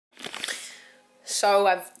So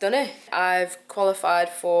I've done it. I've qualified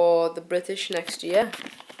for the British next year.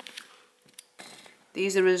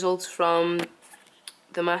 These are results from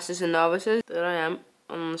the Masters and Novices. There I am,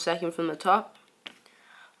 on the second from the top.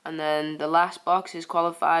 And then the last box is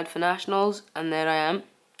qualified for Nationals, and there I am,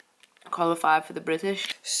 qualified for the British.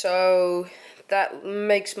 So that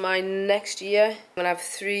makes my next year. I'm gonna have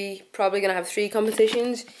probably gonna have three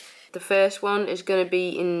competitions. The first one is gonna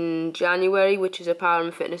be in January, which is a Power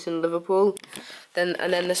and Fitness in Liverpool. And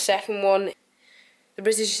then the second one, the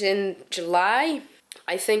British is in July.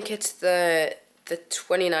 I think it's the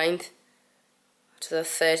 29th to the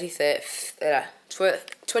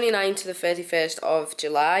 29th to the 31st of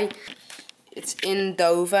July. It's in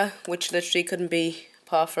Dover, which literally couldn't be,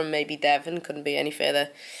 apart from maybe Devon, couldn't be any further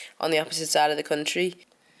on the opposite side of the country.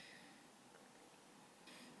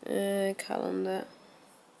 Calendar.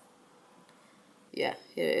 Yeah,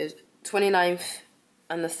 here it is. 29th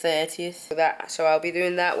and the 30th. So I'll be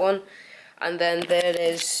doing that one. And then there it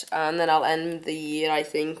is, and then I'll end the year, I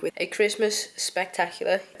think, with a Christmas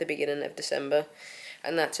spectacular at the beginning of December,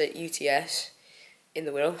 and that's at UTS in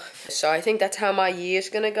the Wirral. So I think that's how my year's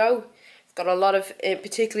gonna go. I've got a lot of,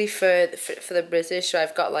 particularly for the British, so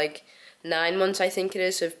I've got like 9 months, I think it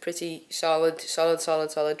is, of pretty solid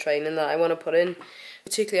training that I want to put in,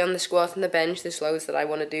 particularly on the squat and the bench. There's loads that I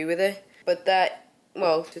want to do with it, but that,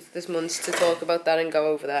 well, there's months to talk about that and go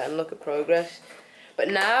over that and look at progress. But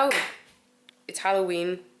now it's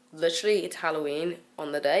Halloween. Literally, it's Halloween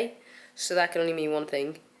on the day, so that can only mean one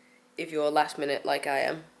thing: if you're last minute like I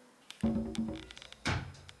am.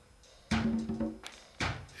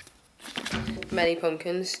 Many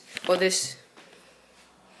pumpkins. Well, this,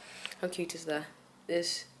 how cute is that?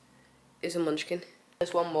 This is a munchkin.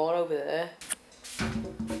 There's one more over there.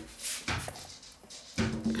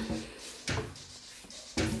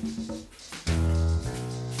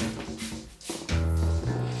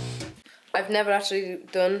 I've never actually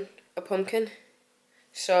done a pumpkin,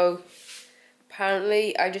 so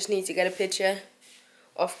apparently I just need to get a picture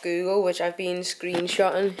off Google, which I've been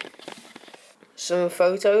screenshotting some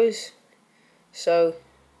photos. So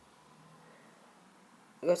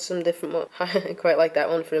I got some different ones. I quite like that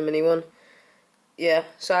one for a mini one. Yeah,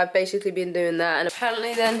 so I've basically been doing that, and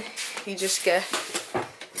apparently then you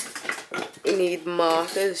need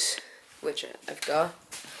markers, which I've got,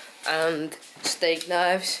 and steak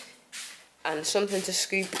knives, and something to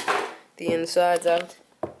scoop the insides out.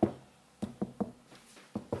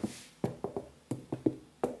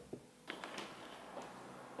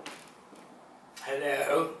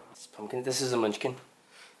 Hello. This is pumpkin. This is a munchkin.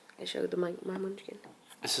 I showed them my munchkin.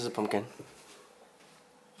 This is a pumpkin.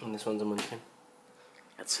 And this one's a munchkin.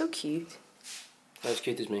 That's so cute. Not as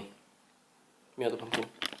cute as me. Me other pumpkin.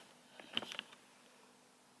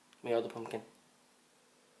 Me other pumpkin.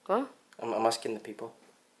 What? I'm asking the people.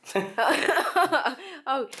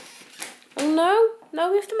 Oh no,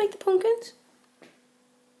 we have to make the pumpkins.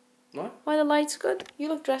 What? Why, the light's good. You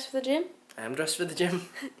look dressed for the gym. I am dressed for the gym.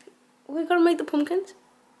 We've got to make the pumpkins.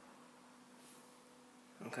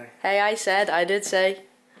 Okay. Hey, I did say.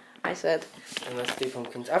 And let's do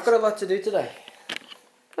pumpkins. I've got a lot to do today.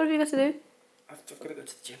 What have you got to do? I've got to go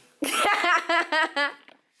to the gym.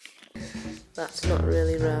 That's not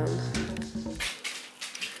really round.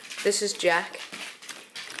 This is Jack.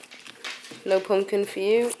 No pumpkin for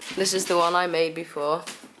you. This is the one I made before.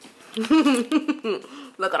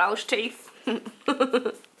 Look at those teeth.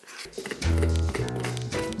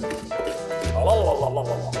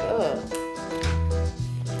 Oh.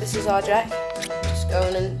 This is our Jack. Just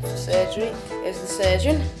going in for surgery. Here's the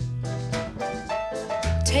surgeon.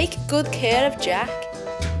 Take good care of Jack.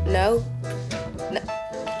 No.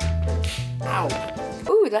 Ow.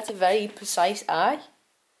 Ooh, that's a very precise eye.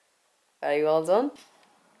 Very well done.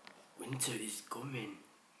 Winter is coming,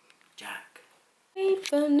 Jack. Hey,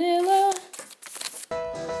 vanilla.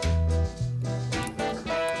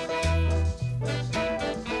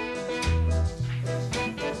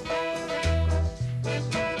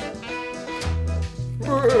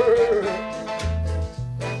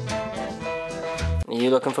 Are you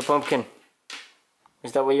looking for pumpkin?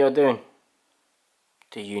 Is that what you're doing?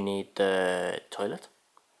 Do you need the toilet?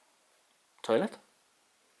 Toilet?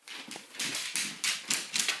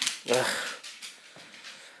 Ugh.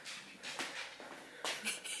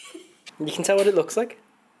 You can tell what it looks like.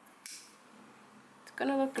 It's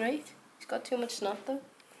gonna look great. It's got too much snot though.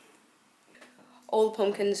 All the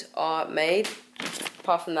pumpkins are made,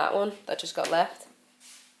 apart from that one that just got left.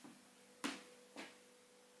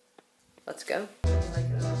 Let's go.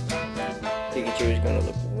 Pikachu is gonna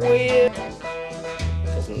look weird.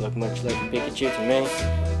 Doesn't look much like a Pikachu to me.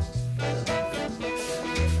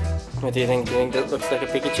 What do you think? Do you think that looks like a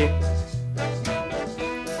Pikachu?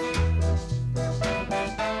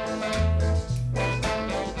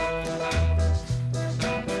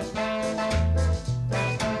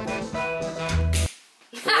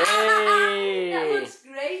 That looks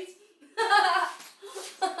great.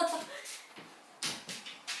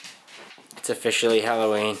 It's officially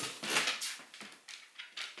Halloween.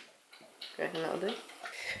 I reckon that'll do.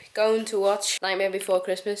 Going to watch Nightmare Before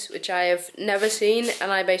Christmas, which I have never seen,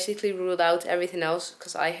 and I basically ruled out everything else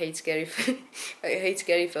because I hate scary. I hate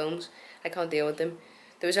scary films. I can't deal with them.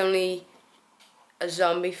 There was only a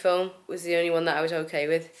zombie film was the only one that I was okay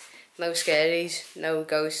with. No scaries, no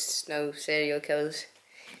ghosts, no serial killers,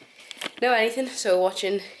 no anything. So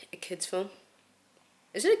watching a kids film.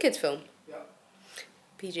 Is it a kids film? Yeah.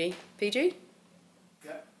 PG. PG.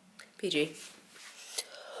 Yeah. PG.